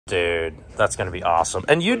Dude, that's going to be awesome.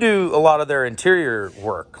 And you do a lot of their interior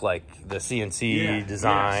work, like the CNC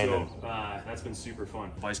design. Yeah, so that's been super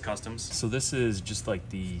fun. Bison Customs. So this is just like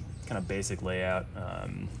the kind of basic layout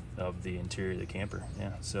of the interior of the camper.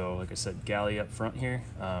 Yeah, so like I said, galley up front here,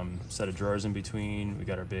 set of drawers in between. We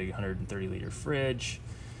got our big 130-liter fridge.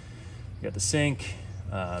 We got the sink,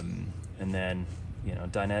 and then, you know,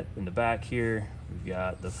 dinette in the back here. We've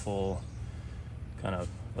got the full kind of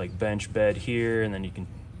like bench bed here, and then you can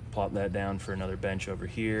plop that down for another bench over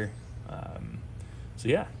here. So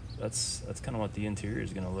yeah, that's kind of what the interior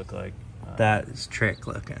is going to look like. That is trick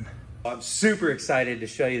looking. I'm super excited to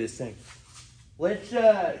show you this thing. Let's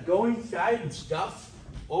go inside and stuff,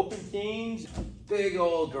 open things. Big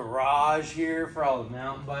old garage here for all the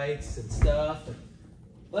mountain bikes and stuff.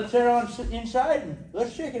 Let's head on inside and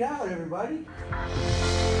let's check it out, everybody.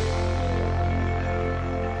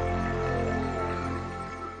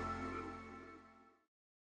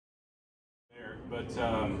 But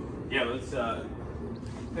yeah, let's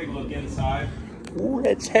take a look inside. Ooh,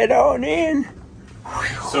 let's head on in.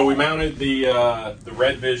 So we mounted the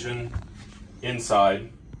Red Vision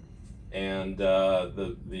inside, and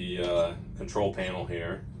the control panel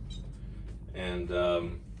here, and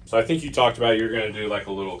so I think you talked about you're going to do like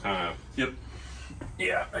a little kind of. Yep.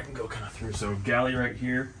 Yeah, I can go kind of through. So galley right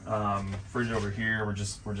here, fridge over here. We're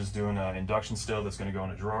just doing an induction stove that's going to go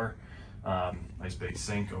in a drawer. Nice big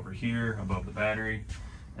sink over here above the battery,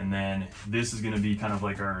 and then this is going to be kind of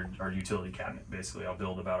like our utility cabinet. Basically, I'll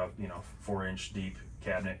build about a 4-inch deep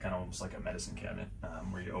cabinet, kind of almost like a medicine cabinet,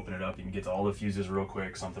 where you open it up, you can get to all the fuses real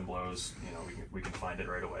quick. Something blows, we can find it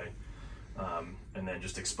right away, and then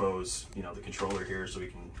just expose the controller here so we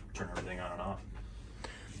can turn everything on and off.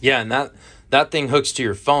 Yeah, and that thing hooks to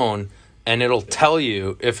your phone, and it'll tell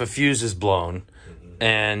you if a fuse is blown,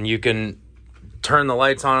 and you can turn the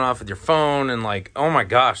lights on and off with your phone, and like, oh my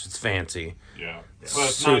gosh, it's fancy. Yeah, well,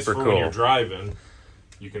 it's super nice for cool. when you're driving.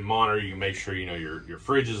 You can monitor. You can make sure your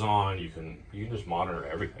fridge is on. You can just monitor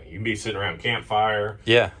everything. You can be sitting around a campfire.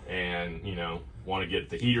 Yeah. And want to get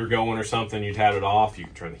the heater going or something. You'd have it off. You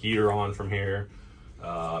can turn the heater on from here.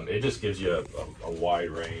 It just gives you a wide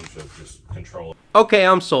range of just control. Okay,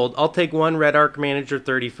 I'm sold. I'll take one Red Arc Manager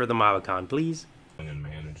 30 for the Mavicon, please. And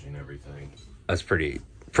managing everything. That's pretty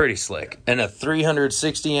slick. And a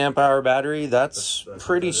 360 amp hour battery, that's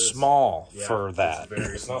pretty small for that.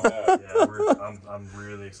 It's not bad. Yeah, I'm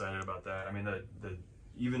really excited about that. I mean,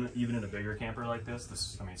 even in a bigger camper like this,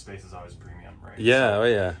 space is always a premium, right? Yeah, so, oh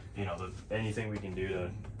yeah. Anything we can do to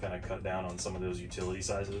kind of cut down on some of those utility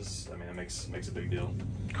sizes, I mean, it makes a big deal.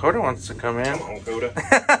 Coda wants to come in. Come on, Coda.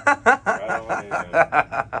 Right on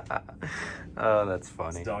in. Oh, that's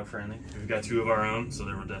funny. It's dog friendly. We've got 2 of our own, so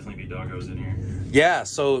there will definitely be doggos in here. Yeah,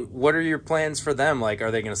 so what are your plans for them? Like,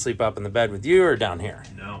 are they going to sleep up in the bed with you or down here?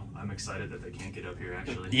 No, I'm excited that they can't get up here,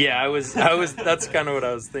 actually. Yeah, I was. That's kind of what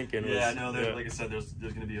I was thinking. Yeah, no, like I said, there's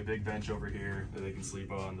going to be a big bench over here that they can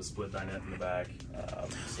sleep on, the split dinette in the back.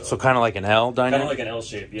 So kind of like an L dinette? Kind of like an L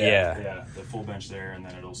shape, yeah. The full bench there, and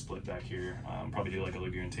then it'll split back here. Probably do like a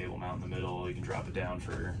lagoon table mount in the middle. You can drop it down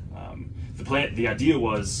for, the idea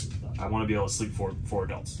was I want to be able to sleep for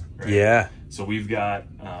adults, right? Yeah. So we've got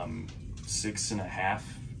 6.5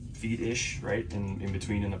 feet-ish, right, in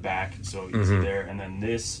between in the back, so easy there. And then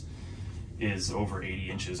this is over 80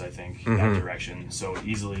 inches, I think, that direction. So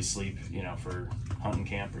easily sleep, for hunting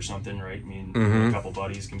camp or something, right? I mean, a couple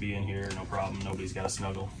buddies can be in here, no problem. Nobody's got to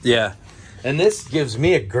snuggle. Yeah. And this gives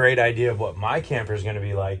me a great idea of what my camper is going to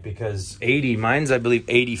be like, because mine's, I believe,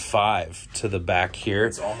 85 to the back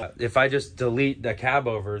here. If I just delete the cab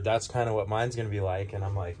over, that's kind of what mine's going to be like. And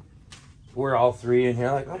I'm like, we're all 3 in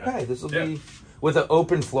here, like, okay, this will be with an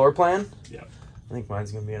open floor plan. Yeah. I think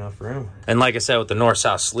mine's going to be enough room. And like I said, with the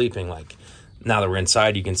north-south sleeping, like, now that we're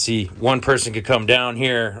inside, you can see one person could come down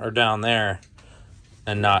here or down there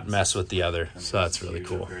and not mess with the other. So that's really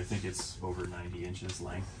cool. I think it's over 90 inches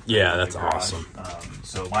length. Yeah, that's awesome.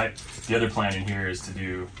 So the other plan in here is to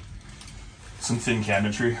do some thin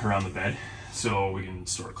cabinetry around the bed, so we can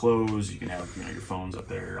store clothes. You can have your phones up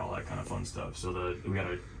there, all that kind of fun stuff. So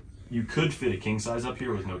you could fit a king size up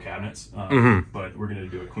here with no cabinets, but we're gonna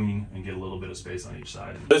do a queen and get a little bit of space on each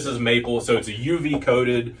side. This is maple, so it's a UV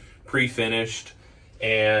coated, pre-finished.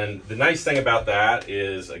 And the nice thing about that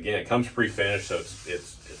is, again, it comes pre-finished, so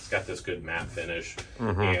it's got this good matte finish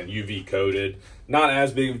and UV coated. Not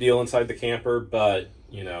as big of a deal inside the camper, but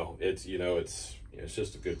it's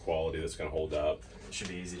just a good quality that's going to hold up. It should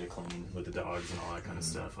be easy to clean with the dogs and all that kind of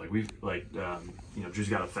stuff. Like Drew's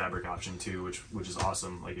got a fabric option too, which is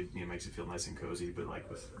awesome. Like it makes it feel nice and cozy. But like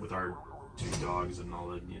with our two dogs and all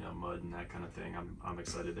the, you know, mud and that kind of thing. I'm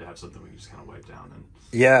excited to have something we can just kind of wipe down. And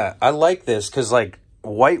Yeah, I like this because, like,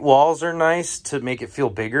 white walls are nice to make it feel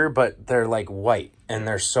bigger, but they're, like, white, and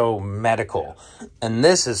they're so medical. And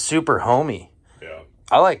this is super homey. Yeah.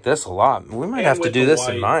 I like this a lot. We might have to do this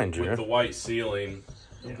in mine, Drew. With the white ceiling,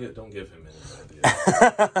 don't give him any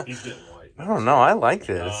idea. He's getting white. I don't know. I like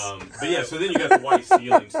this. But yeah, so then you got the white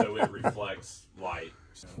ceiling, so it reflects light.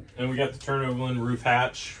 And we got the Overland roof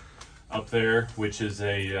hatch up there, which is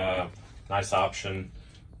a nice option.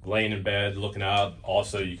 Laying in bed, looking up.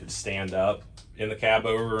 Also, you could stand up in the cab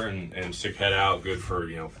over and stick head out. Good for,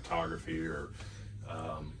 you know, photography, or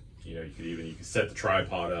you know, you could set the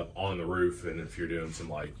tripod up on the roof, and if you're doing some,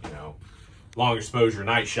 like, you know, long exposure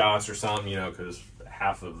night shots or something, you know, because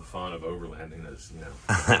half of the fun of overlanding is, you know,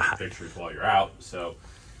 taking pictures while you're out. So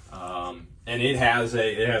and it has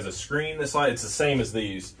a screen. This light, it's the same as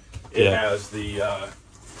these. It has the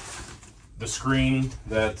screen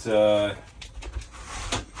that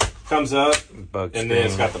comes up, and then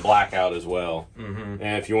it's got the blackout as well. And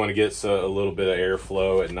if you want to get a little bit of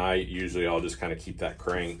airflow at night, usually I'll just kind of keep that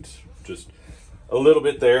cranked just a little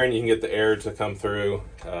bit there, and you can get the air to come through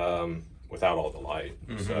without all the light.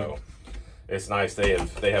 So it's nice. They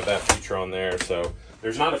have that feature on there. So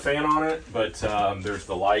there's not a fan on it, but there's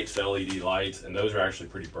the lights, the LED lights, and those are actually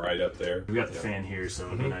pretty bright up there. we got the fan here, so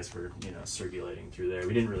it'd be nice for, you know, circulating through there.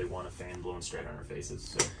 We didn't really want a fan blowing straight on our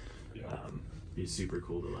faces, so be super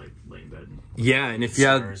cool to, like, lay in bed. And if you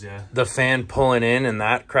have the fan pulling in and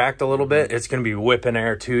that cracked a little bit, it's going to be whipping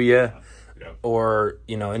air to you. Or,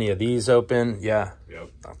 you know, any of these open.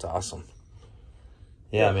 That's awesome.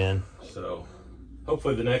 Man. So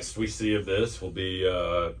hopefully the next we see of this will be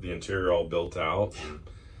the interior all built out.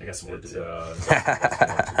 I got some work to do.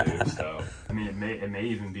 So I mean, it may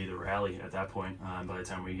even be the rally at that point, by the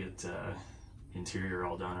time we get interior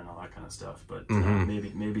all done and all that kind of stuff. But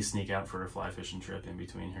maybe sneak out for a fly fishing trip in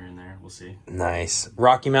between here and there. We'll see. Nice.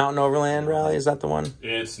 Rocky Mountain Overland Rally, is that the one?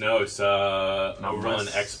 It's Overland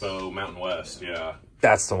Expo Mountain West. Yeah,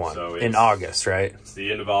 that's the one. So in August, right? It's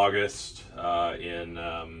the end of August in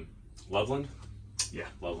Loveland. Yeah,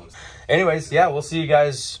 Loveland. Anyways, we'll see you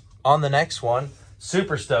guys on the next one.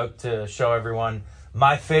 Super stoked to show everyone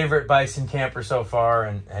my favorite Bison camper so far,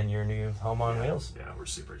 and your new home on wheels. Yeah, we're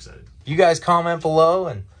super excited. You guys comment below,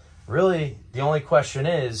 and really the only question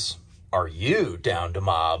is, are you down to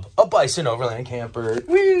mob a Bison Overland camper?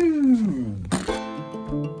 Woo!